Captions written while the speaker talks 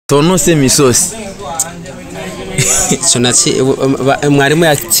Ton nom c'est Misosi. Mwarimu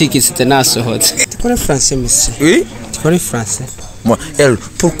yakitsikisite nasohotse. Tukore français monsieur. Oui? Tukore français. Moi, alors,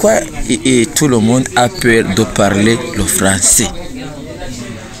 pourquoi tout le monde a peur de parler le français?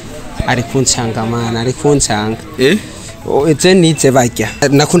 Ari kunchanga mana, ari kunchanga. Et nize bajya.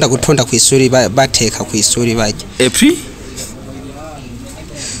 Nakunda gutonda kw'isuri bateka kw'isuri bajya. Et puis?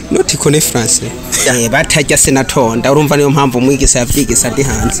 Noti kone français. Batajya senatonda urumva niyo mpamvu umwigisa yavyigisa ndi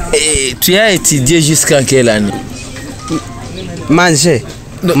hanze. Tu as étudié jusqu'à quelle année? Manger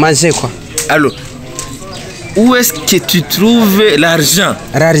quoi? Alors, où est-ce que tu trouves l'argent?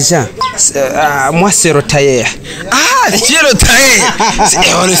 L'argent, moi c'est le tailleur. Ah, tu es le tailleur.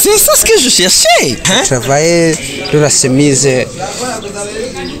 C'est ça ce que je cherchais. Je travaillais de la chemise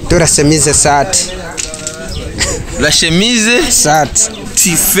sat. La chemise sat.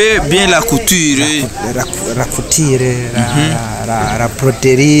 Tu fais bien la couture. La couture, la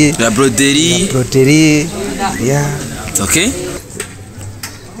broderie. La broderie. La broderie, yeah. Ok.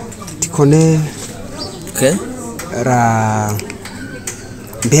 Tu connais? Ok.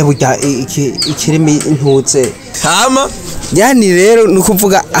 Mbebuja ikirimi intutse. Hama? Yani rero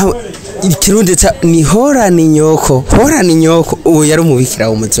nukuvuga ikirundi ni hora ni nyoko. Hora ni nyoko. Uwo yari umubikira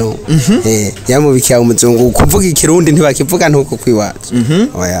w'umuzungu. Yari umubikira w'umuzungu. Kuvuga ikirundi ntibakivuga ntuko kwiwacu.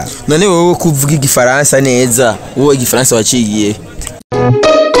 Oya. None wowe kuvuga igifaransa neza. Wowe igifaransa wacigiye.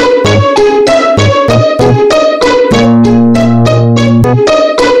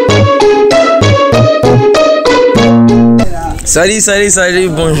 Salut,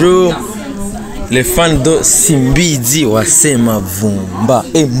 bonjour les fans de Simbizi wa Semavumba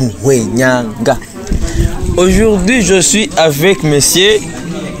et Murundi. Aujourd'hui, je suis avec monsieur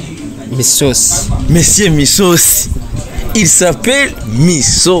Misosi. Monsieur Misosi. Il s'appelle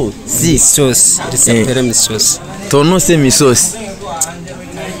Misosi. Misosi. Il s'appelle Misosi. Ton nom c'est Misosi.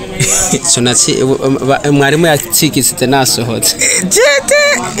 Mwarimu yakitsikisite nasohotse.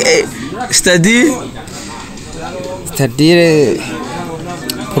 C'est-à-dire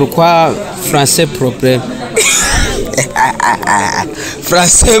pourquoi français problème?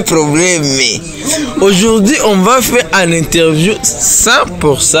 Français problème. Aujourd'hui, on va faire une interview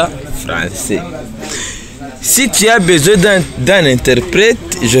 100% français. Si tu as besoin d'un interprète,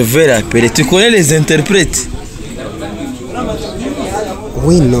 je vais l'appeler. Tu connais les interprètes?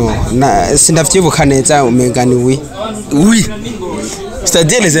 Oui, non. Sindavyibuka neza umengani oui. Oui.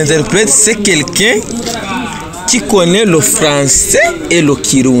 C'est-à-dire les interprètes, c'est quelqu'un qui connaît le français et le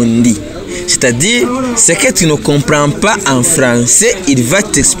kirundi. C'est-à-dire, ce que tu ne comprends pas en français, il va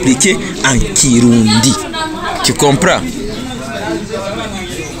t'expliquer en kirundi. Tu comprends?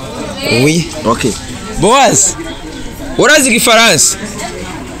 Oui. Ok. Boaz, urazi kifaransa?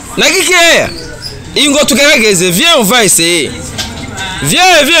 Nakikeya? Ingo tugerageze, viens, on va essayer.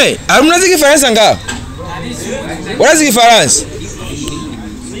 Viens. Amunazi kifaransa nga? Urazi kifaransa?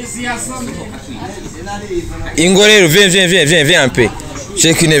 Ingorero, viens un peu.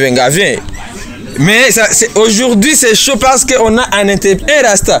 J'ai qu'une venga, viens. Mais aujourd'hui c'est chaud parce qu'on a un interprète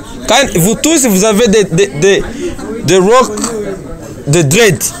rasta. Quand vous tous vous avez des rock, de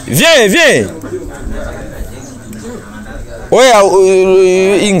dread. Viens. Ouais,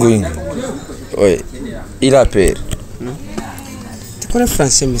 Ingo. Ouais, il a peur. Tu connais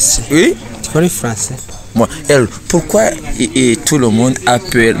français, monsieur? Oui? Tu connais français? Moi, alors, pourquoi tout le monde a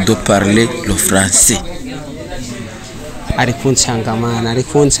peur de parler le français? Ari kunchanga mana, ari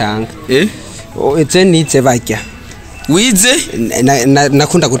kunchanga. Nize bajya. Wize?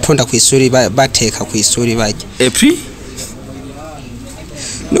 Nakunda gutonda kw'isuri bateka kw'isuri bajya. Et puis?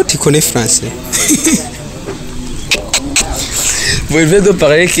 Noti kone français. Vous venez de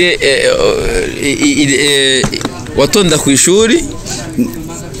parler que watonda kw'ishuri?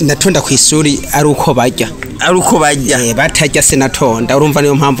 Natonda kw'isuri ari uko bajya. Batajya senatonda urumva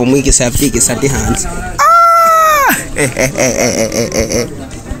niyo mpamvu umwigisa yavyigisa ndi hanze.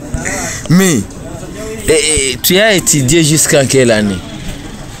 Mais tu as étudié jusqu'à quelle année?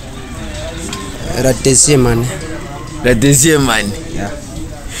 La deuxième année. La deuxième année. Yeah.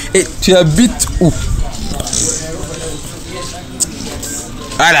 Et tu habites où?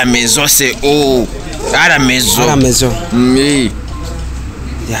 À la maison, c'est où? À la maison. À la maison. Oui.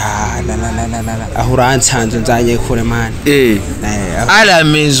 Ya la. Ahuransanze nzanye kure man. À la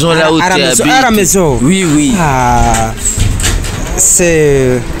maison là où tu habites. À la maison. Oui. Ah.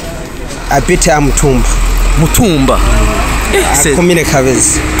 C'est habite à Mutumba. C'est commune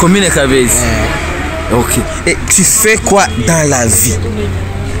Kabezi. Commune Kabezi. OK. Et tu fais quoi dans la vie?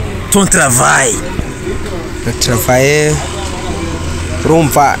 Ton travail. Le travail.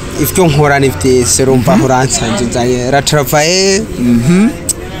 Rumva ifyo nkora nifite rumva huransanze nzanye. Le travail.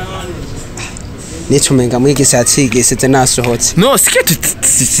 nicumenga muri gisatsi gisize nasohotse. Non, c'est que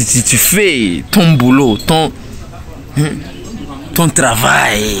tu fais ton boulot, ton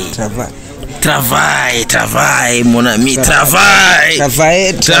travail. Travail, mon ami, travail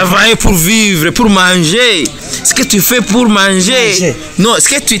pour vivre, pour manger. Ce que tu fais pour manger. Non, ce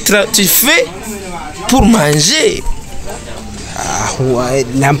que tu fais pour manger.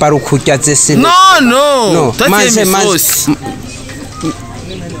 Namba rukurya zese. Non. Toi tu es Misosi.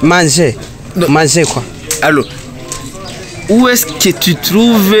 Manger quoi? Alors, où est-ce que tu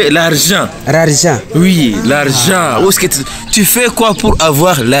trouves l'argent? L'argent. Oui, l'argent. Où est-ce que tu fais quoi pour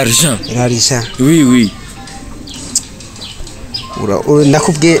avoir l'argent? L'argent. Oui.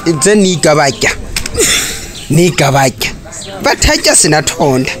 Nakubwiye je nigabajya batajya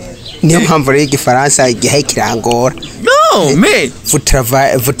sinatonda niyo mpamvu rero igifaransa igihe kirangora. Non, mais vous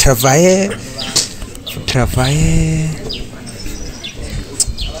travaillez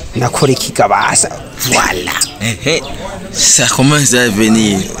nakora ikigabasa. Voilà. Ça commence à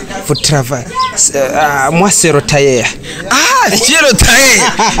venir. Vous travaillez. Moi c'est le tailleur. Ah, tu es le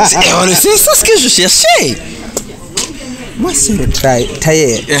tailleur. C'est ça ce que je cherchais. Moi c'est le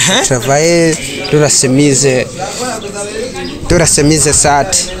tailleur. Travailler de la chemise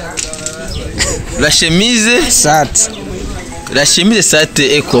sat. La chemise sat. La chemise sat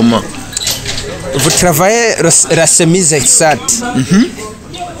est comment? Vous travaillez la chemise sat.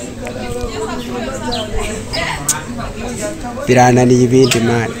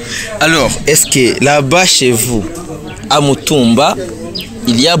 Alors, est-ce que là-bas chez vous, à Mutumba,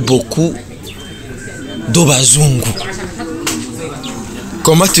 il y a beaucoup d'Obazungu?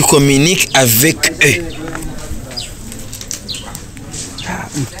 Comment tu communiques avec eux?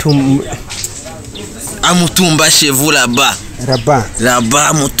 À Mutumba chez vous là-bas. Là-bas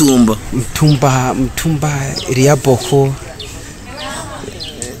à Mutumba. Mutumba, il y a beaucoup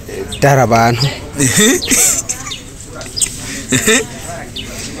d'Arabantu.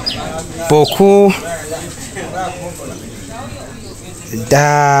 Beaucoup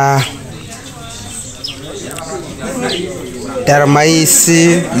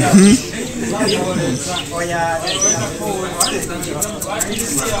d'armaïsi.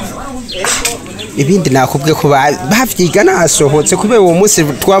 Ibindi nakubwiye ko bavyiga nasohotse kubera uwo munsi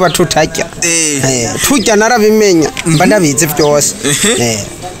twaba tutajya. Tujya narabimenya mba ndabizi byose.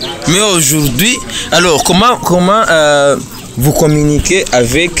 Mais aujourd'hui, alors comment vous communiquez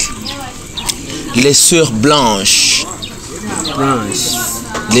avec les sœurs blanches?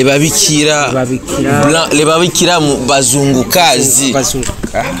 Les babikira bazungukazi.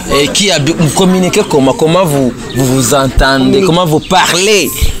 Et vous communiquez comment vous entendez, comment vous parlez?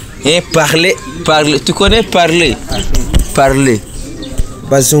 Parler. Tu connais parler? Parler.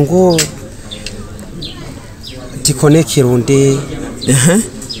 Bazungu. Tu connais Kirundi?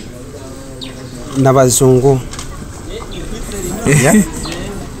 N'abazungu.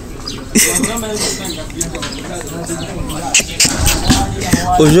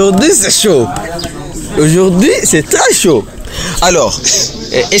 Aujourd'hui c'est chaud. Aujourd'hui c'est très chaud. Alors,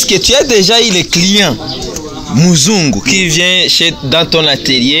 est-ce que tu as déjà eu les clients Muzungu qui vient dans ton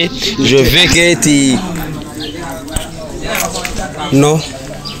atelier? Je veux que tu... Non.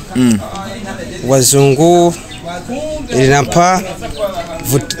 Wazungu, il n'a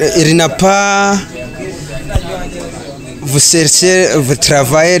pas... Vous cherchez, vous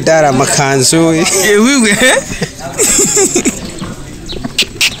travaillez dans la makanzu. Oui.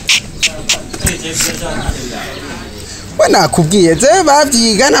 Nakubwiye je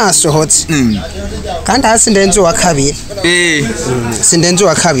bavyiga nasohotse kandi hasi ndenze wa kabiri. Sindenze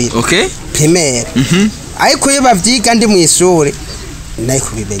wa kabiri. Okay. Primaire. Ariko iyo bavyiga ndi mu isuri nayo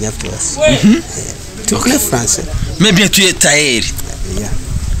kubimenya byose. Tu connais français? Mais bien tu es tailleur.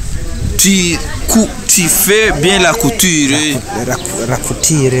 Tu fais bien la couture. La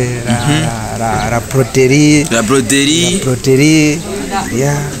couture, la broderie. La broderie. La broderie.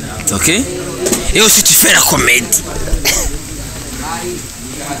 Yeah. Ok. Et aussi tu fais la comédie.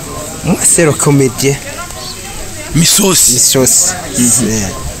 Moi c'est le comédien. Misosi.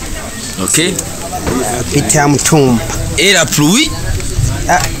 Ok. Pita Mutumba. Et la pluie?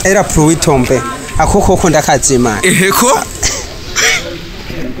 Et la pluie tombe. Akoko ndakazima. Ko?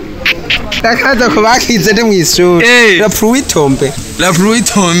 Ndakaza kubakize ndi mu isuri. La pluie tombe. La pluie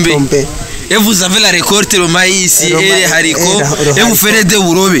tombe. Et vous avez la récolte le maïs et les haricots et vous faites des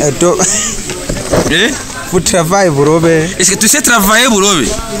burobe. Vous travaillez burobe. Est-ce que tu sais travailler burobe?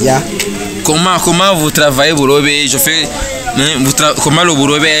 Yeah. Comment vous travaillez burobe? Je fais comment le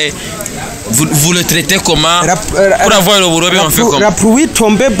burobe vous le traitez comment? Pour avoir le burobe on fait comment? La pluie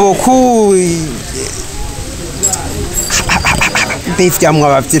tombe beaucoup. Ivyamwa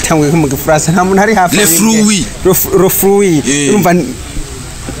bavyita ngo mu Gifaransa nta muntu ari hafi. Les fruits. Le fruit. Urumva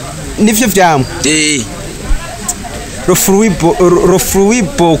nivyo vyamwa. Le fruit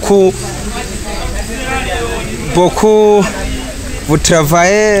beaucoup vous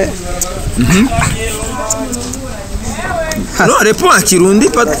travaillez. Non, réponds à Kirundi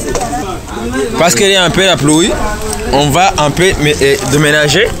parce qu'il y a un peu la pluie. On va un peu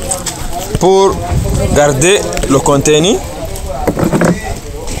déménager pour garder le contenu.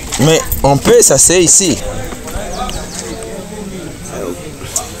 Mais on peut s'asseoir ici.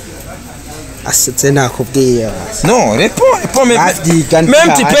 Non, réponds.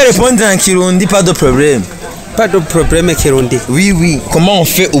 Même tu peux répondre en Kirundi, pas de problème. Pas de problème Kirundi. Oui. Comment on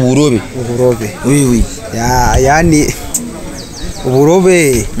fait uburobe? Oui. Yani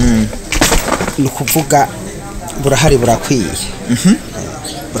uburobe nukuvuga burahari burakwiye.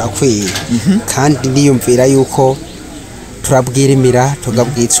 Burakwiye. Kandi niyumvira yuko turabwirimira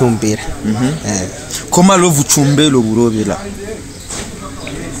tugabwitsumbira. Comment le vous chumbez le burobe là?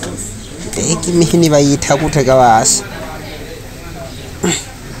 Eki mihini bayita gutega basi.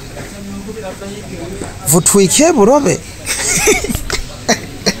 Vutwike burobe.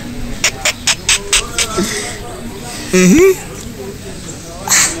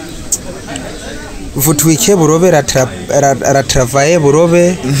 Vous tweakez burobe la travailler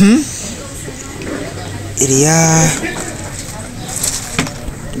burobe. Il y a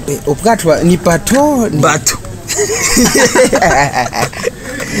ubwato ni bateau.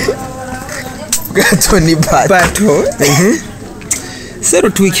 Bwato ni bateau. C'est le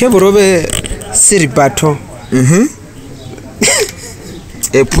tweakez burobe c'est bateau.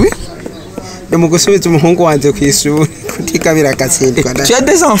 Et puis Mugusubiza umuhungu wanje kwishuri kutikabira gatsindwa. Tu as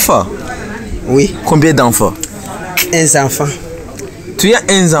des enfants? Oui. Combien d'enfants? Un enfant. Tu as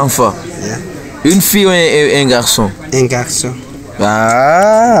un enfant? Yeah. Une fille ou un garçon? Un garçon.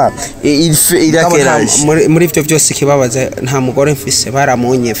 Ah, et il a quel âge? Muri ivyo byose kibabaza nta mugore mfise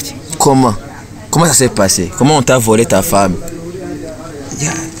baramunyevye. Comment ça s'est passé? Comment on t'a volé ta femme?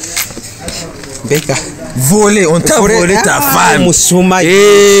 Yeah. Beka. Volé, on t'a volé ta femme. Musuma.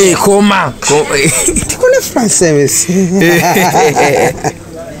 Comment? Tu connais français, monsieur?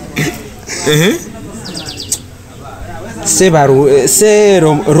 C'est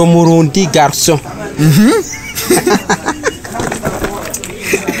le Murundi Garçon.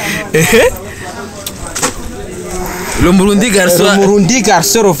 Le Murundi Garçon. Le Murundi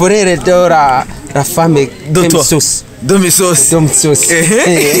Garçon, le frère de la femme de Misosi. De Misosi.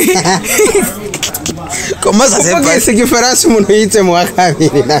 Comment ça s'est passé? C'est différence mon pays moi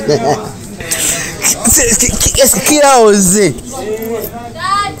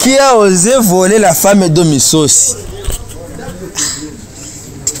Qui a osé voler la femme de Misosi?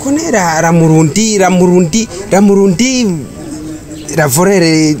 Tu connais la Murundi la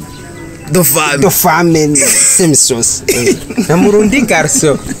volée de femme. De femme c'est Misosi. La Murundi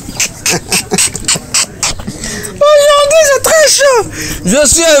Garçon. Aujourd'hui c'est très chaud. Je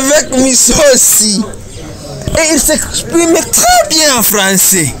suis avec Misosi. Et il s'exprime très bien en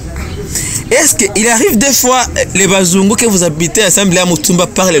français. Est-ce qu'il arrive des fois, les bazungu que vous habitez ensemble à Mutumba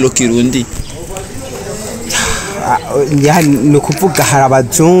parlent le Kirundi? Ni ukuvuga hari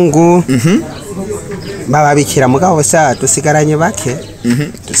abazungu bababikira mugabo sa dusigaranye bake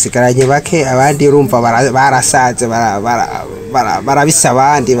abandi urumva barasaze barabisa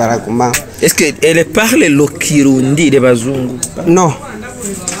abandi baraguma. Est-ce qu'elle parle le Kirundi les bazungu? Non.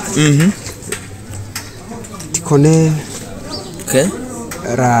 Tu connais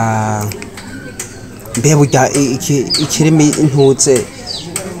ra mbebuja ikirimi intutse.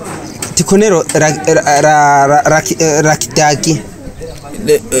 Tu connais rakidagi?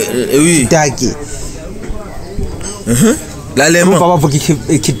 Oui. Dagi. L'allemand. Papa bavuga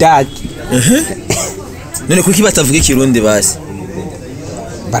ikidagi. None kuki batavuga Kirundi basi?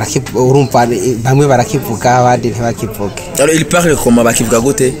 Urumva bamwe barakivuga abandi ntibakivuga. Alors il parle comment bakivuga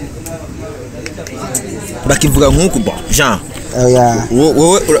gute? Bakivuga nkuko bon genre.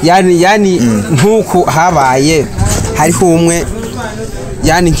 Yani nkuko habaye hariho umwe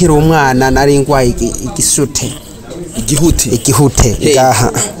yani nkiri umwana nari ngwaye igisute. Igihute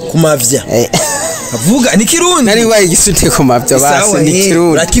igaha kumavya. Avuga ni Kirundi. Nari ngwaye igisute kumavya basi ni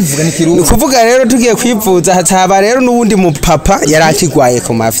Kirundi. Urakivuga ni Kirundi. Kuvuga rero tugiye kwivuza hataba rero nubundi mu papa yari akigwaye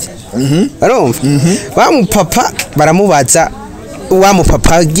kumavya. Barumva? Wa mu papa baramubaza wa mu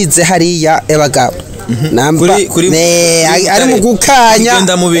papa gize hariya ebagabo. namba ari mu gukanya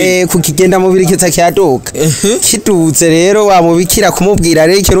kukigenda mubiri kiza kyaduka kiduze rero wamubikira kumubwira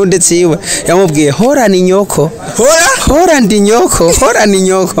rero ikirundi ciwe yamubwiye hora ni nyoko hora ndi nyoko hora ni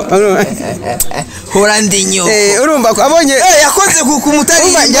nyoko hora ndi nyoko urumva ko abonye yakoze ku mutari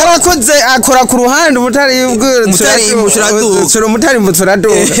yarakoze akora ku ruhande umutari mutari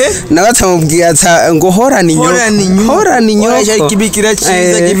muturaduka nawe atamubwiye ata ngo hora ni nyoko hora ni nyoko kibikira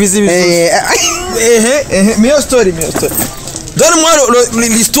ciza kivizi meilleure story donne-moi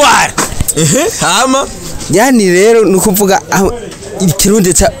l'histoire hama yani rero nukuvuga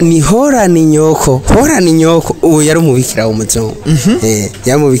ikirundi ni hora ni nyoko uwo yari umubikira w'umuzungu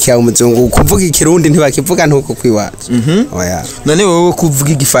yamubikira w'umuzungu kuvuga ikirundi ntibakivuga ntuko kwiwacu oya none wowe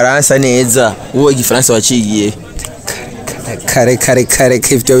kuvuga igifaransa neza wowe igifaransa wacigiye kare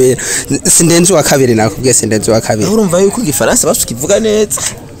ivyo sindenze wa kabiri nakubwiye sindenze wa kabiri urumva yuko igifaransa basukivuga neza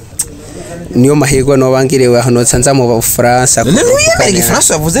niyo mahirwe no bangiriwe aho no tsanza mu Bufaransa none wiye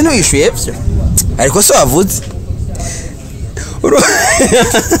igifaransa wavuze no yishuye byo ariko so wavuze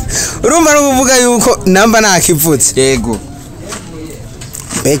urumva no kuvuga yuko namba nakivutse yego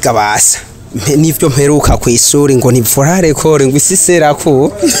bega basa nivyo mperuka ku isuri ngo ni forare kore ngo isisera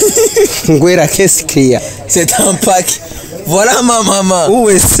ko ngwera kesi clear c'est un pack voilà ma maman où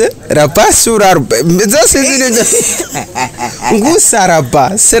est la basura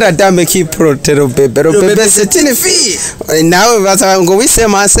ngusaraba c'est la dame qui protège le bébé c'est une fille nawe baza ngo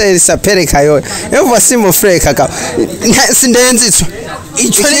wisema se s'appelle kayo et voici mon frère kaka sindenzi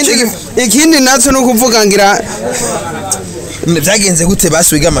ico ikindi natso no kuvuga ngira byagenze gute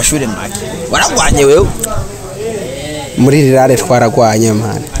basubiga amashuri make waragwanye wewe muri rirare twaragwanye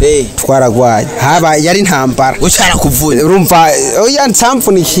man twaragwanye haba yari ntambara ucara kuvuye urumva oya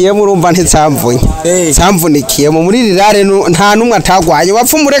ntsamvunikiye urumva ntitsamvunye ntsamvunikiye muri rirare nta numwe atagwanye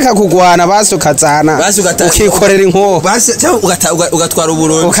wapfumureka kugwana basukazana ukikorera inko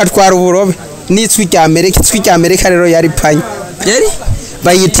ugatwara uburobe n'itswi rya Amerika rero yari panya yari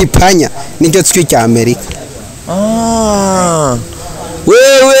bayita ipanya niryo tswi rya Amerika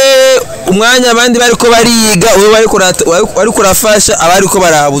wewe umwanya abandi bariko bariga wowe bariko urafasha abariko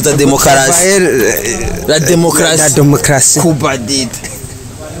barahabuza la demokrasi kubadide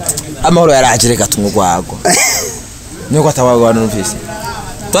amahoro yaraje reka tumugwago niko atabagwana n'Ufise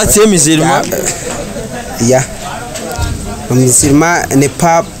twatiye musulman ya musulman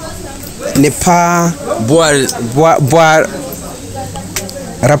n'est pas boire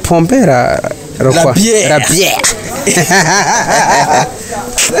la pompera la bière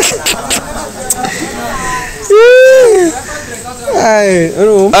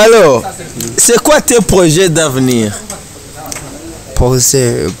alors c'est quoi tes projets d'avenir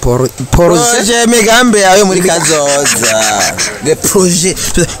projet migambi yawe muri kazoza les projets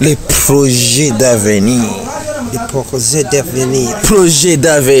d'avenir projet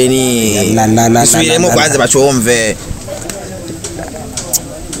d'avenir subiremo kwanza bacumve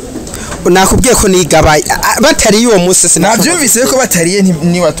nakubwiye ko nigabaye batari uwo munsi navyumvise ko batariye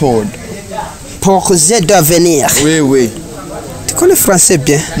ni watonda projet d'avenir oui tu connais français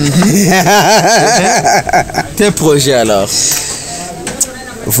bien tes projets alors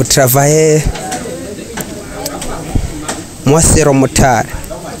vous travaillez moi c'est le motard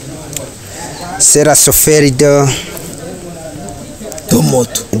c'est la chauffeur de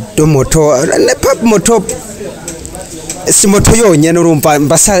moto n'est pas moto si moto yonyene urumva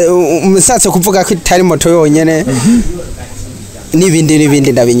mbasatse kuvuga ko itari moto yonyene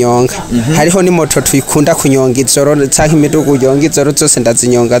nibindi ndabinyonga hariho ni moto twikunda kunyonga izoro canke imidugu yonga izoro zose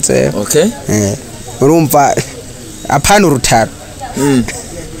ndazinyonga ze okay urumva apana urutaro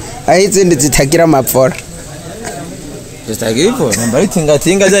izindi zitagira amavora zitagira ivo nambari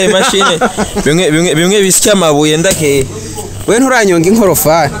tingatinga za imashine bimwe bisya amabuye ndake we nturanyonga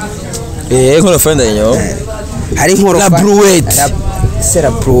inkorofani inkorofani ndanyonga hari inkorofani la brouette c'est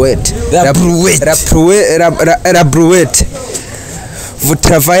la brouette la brouette vous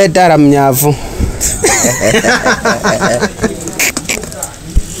travaillez dans la mniavu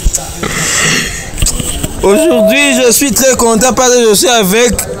aujourd'hui je suis très content parce que je suis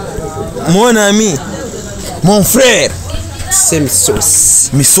avec mon ami mon frère c'est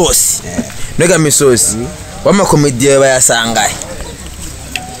Misosi nega Misosi wama komedie bayasangaye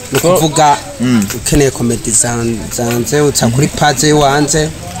nukuvuga ukeneye komedi zanze uca kuri page wanze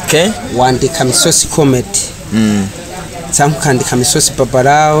wandika Misosi comedy cyangwa ukandika Misosi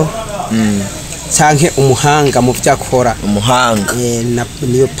babarao canke umuhanga mu vyakora umuhanga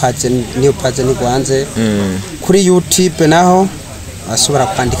niyo page ni gwanze kuri YouTube naho ashobora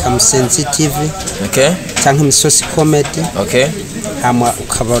kwandika mu sensitive okay cyangwa Misosi comedy okay hama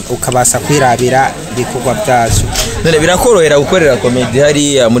ukabasa kwirabira ibikorwa byazo. none birakorohera gukorera comedy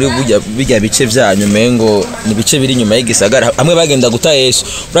hari muri bijya bice byanyu mengo ni bice biri nyuma y'igisagara amwe bagenda guta Yesu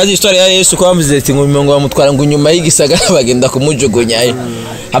urazi histoire ya Yesu ko bamuzize ati ngo imongo bamutwara ngo nyuma y'igisagara bagenda kumujugunyayo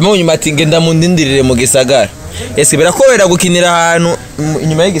hamwe nyuma ati ngenda mu ndindirire mu gisagara ese birakorohera gukinira ahantu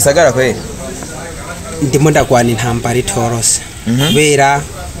inyuma y'igisagara kwere ndimo ndagwana intambara itorose kubera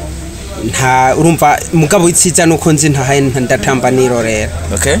nta urumva mugabo itsiza nuko nzi ntahaye ndatamba nirorera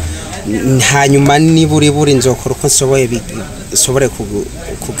okay hanyuma niburi nzokora uko sobore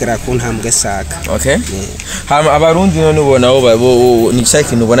kugera ku ntambwe saka okay hama abarundi none ubona bo ni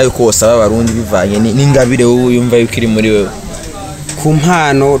cyaki nubona yuko wasaba abarundi bivanye n'ingabire yumva yuko iri muri wewe ku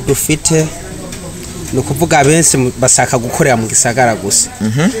mpano dufite no kuvuga bense basaka gukorera mu gisagara gusa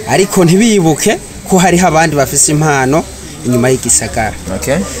ariko ntibibuke ko hari abandi bafise impano inyuma y'igisagara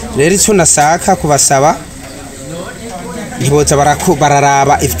okay rero icyo nasaka kubasaba ntiboza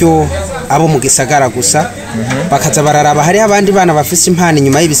bararaba ivyo abo mu gisagara gusa bakaza bararaba hari abandi bana bafise impano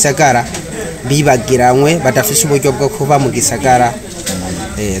inyuma y'ibisagara bibagiranywe badafise uburyo bwo kuba mu gisagara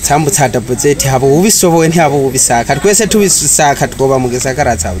tambutsa budget habo ubisoboye ntihabo ubisaka twese tubisaka twoba mu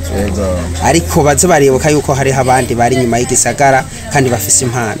gisagara cyabuze ariko baze baribuka yuko hari abandi bari inyuma y'igisagara kandi bafise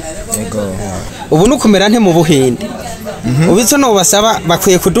impano yego ubu nukumera nte mu Buhinde ubizo no basaba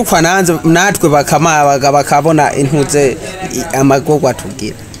bakwiye kudukwa nanze natwe bakabona intuze amagogwa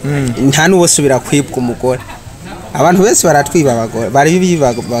tugira nta nuwo subira kwibwa umugore abantu bese baratwiba abagore bari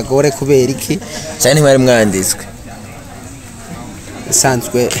bibagore kubera iki cyane bari mwanditswe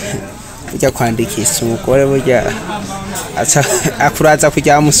sanzwe ujya kwandikisha umugore burya akuraza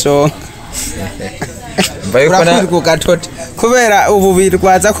kujya musonga bayikona gatote kubera ubu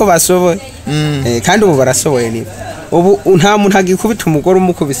birwaza ko basoboye kandi ubu barasoboye ni ubu nta muntu agikubita umugore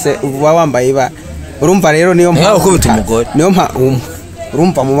umukubise ubu wambaye iba urumva rero niyo mpamvu ukubita umugore niyo mpamvu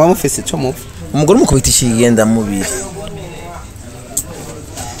urumva mu bamufise cyo mupfa umugore umukubita ikigenda mubiri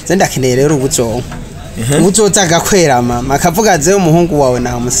zenda kineye rero ubuzonko uzoza gakwera mama akavuga ze umuhungu wawe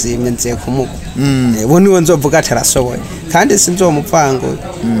na musimye nze kumuko bo niwe nzovuga atarasoboye kandi sinzomupfango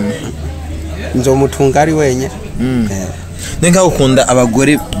nzomutunga ari wenye nenga ukunda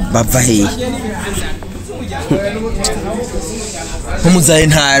abagore bava hehe nkumuzaye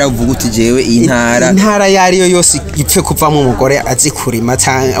ntara uvuga uti jewe iyi ntara yariyo yose ipfe kuvamo umugore azi kurima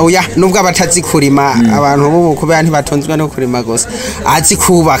cyane oya nubwo abatazi kurima abantu bo kubera ntibatonzwe no kurima gusa azi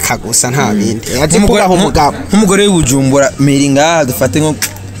kubaka gusa nta bindi azi kubaho umugabo nk'umugore w'ubujumbura miringa dufate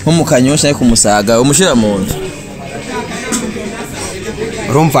nko mu kanyosha yo kumusaga umushira mu nzu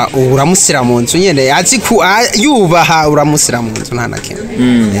urumva uramusira mu nzu nyene azi yubaha uramusira mu nzu nta nakene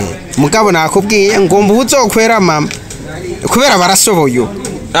mugabo nakubwiye ngo mbu uzokwera mama kubera barasoboye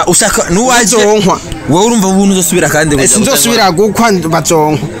ushaka nuwaje wowe urumva ubuntu uzosubira kandi nzosubira gukwa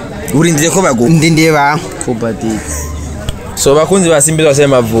bazonkwa urindire ko bagukwa ndindiye ba kubadika so bakunzi ba Simbizi wa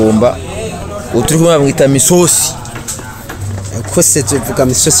Semavumba uturi kumwe bamwita Misosi ko se tuvuga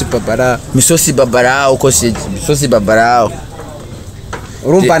Misosi babara uko se Misosi babara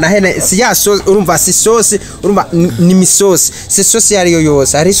urumva na hene siyaso urumva si sosi urumva ni Misosi si sosi yariyo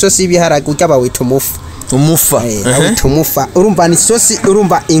yose ari sosi ibiharage ukaba wita umufa umufa urumva ni sosi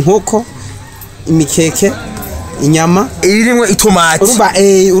urumva inkoko imikeke inyama irimwe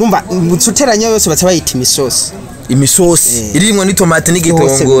itomate urumva uteranya yose bacabayita imisosi irimwe ni tomate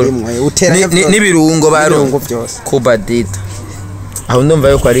n'igitongoro n'ibirungo byose kubadita aho ndumva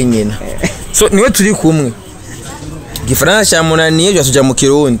yuko ari nyina so niwe turi kumwe Gifaransa cyamunaniye byo tuja mu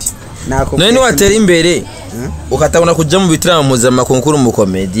Kirundi none watera imbere ukatabona kuja mu bitaramo mpuzamakungu mu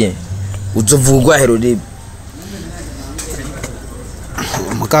comedien uzovugwa herode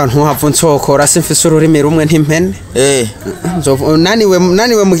mugabo ntuhava nsokora simfise ururimi rumwe ntimpene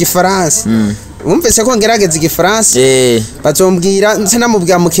naniwe mu Gifaransa umvise ko ngerageza Igifaransa bazombwira nse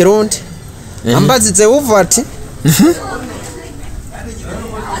namubwira mu Kirundi ambazize uva ati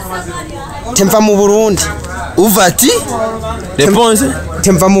temva mu Burundi uva ati réponse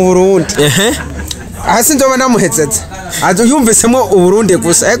temva mu Burundi hasi ndoba namuhezetse azo yumvisemo uburundi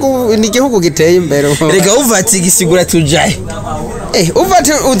gusa ego ni igihugu giteye imbere rega uva ati gisigura tujaye uva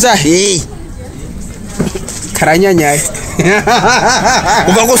ati uzahe karanyanyaye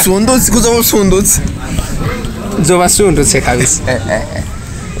uva ko sundutse kuza usundutse nzoba sundutse kabisa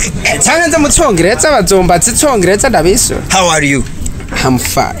cyane nza mu Cyongereza bazomba Cyongereza ndabiso. How are you? I'm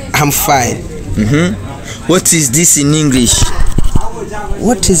fine. What is this in English?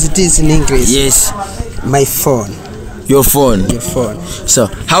 What is this in English? Yes. My phone. Your phone. Your phone. So,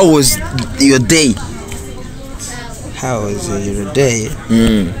 how was your day? How was your day?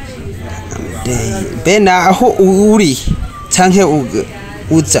 Day. Bena aho uri canke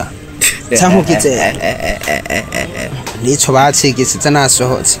uza. Canke ugize. Nico batsigise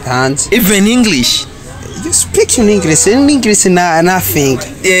zanasohotse hanze. Even English. You speak in English. In English nothing.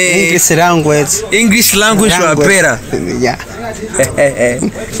 English language. English language you are better. Yeah.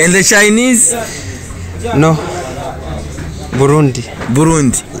 And the Chinese? No. Burundi.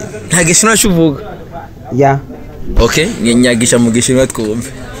 Nta gishinwa cyuvuga. Yeah. Okay, nyagisha mu gishinwa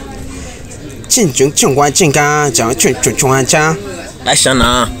twumve.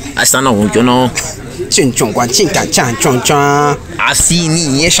 Ashana ujono.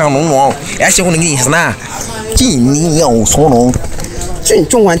 Asini yeshano. Yashe kungi sana. Jini yo sono. 正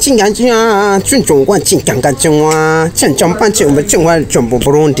中华金刚金啊，正中华金刚刚中啊，正中半正我们中华全部不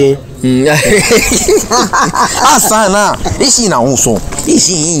容的。Asana, esse não sou.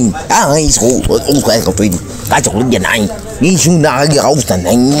 Esse, isso, o que é que eu tô indo? Tá de olho nem. Isso não é algo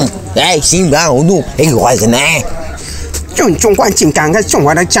também. Sim, não, é igual né? 正中华金刚跟中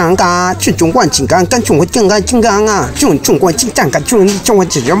华的金刚，正中华金刚跟中华金刚啊，正中华金刚跟中华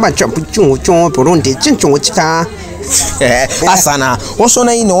金刚嘛，全部中华不容的，正中华金刚。Asana, o som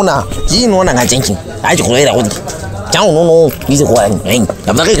aí não na, e não na gente. Aí de olho onde? Já não, isso qual é? Hein?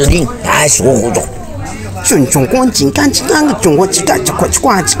 Já vai que assim, ah, sou o 正中华金刚金刚跟中华金刚这块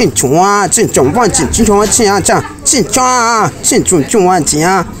正中啊，正中华金华金啊，正中啊，正中华金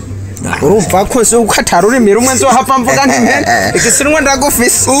啊。urumva ko se ukwatara uremera umwe nzohava mvuga nti igisinwa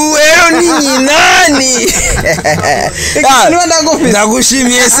ndagufise uwero ni nani igisinwa ndagufise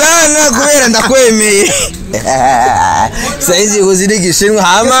ndagushimiye sana kubera ndakwemeye saizi uzidi gishinwa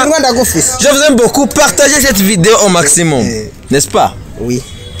hama igisinwa ndagufise. Je vous aime beaucoup, partagez cette vidéo au maximum, n'est-ce pas? Oui.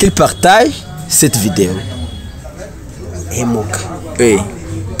 Qu'il partage cette vidéo. Emoka. Oui.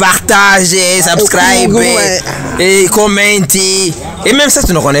 Partagez, subscribez, et commentez. Et même ça,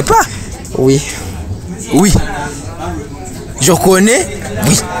 tu ne connais pas? Oui. Oui. Je connais?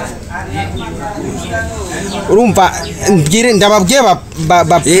 Oui. Urumva mbwire ndababwiye ba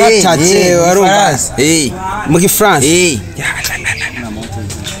partage urumva mu gifaransa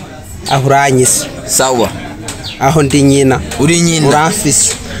aho uranyise sawa aho ndi nyina uri nyina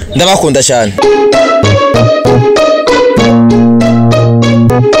uramfise ndabakunda cyane.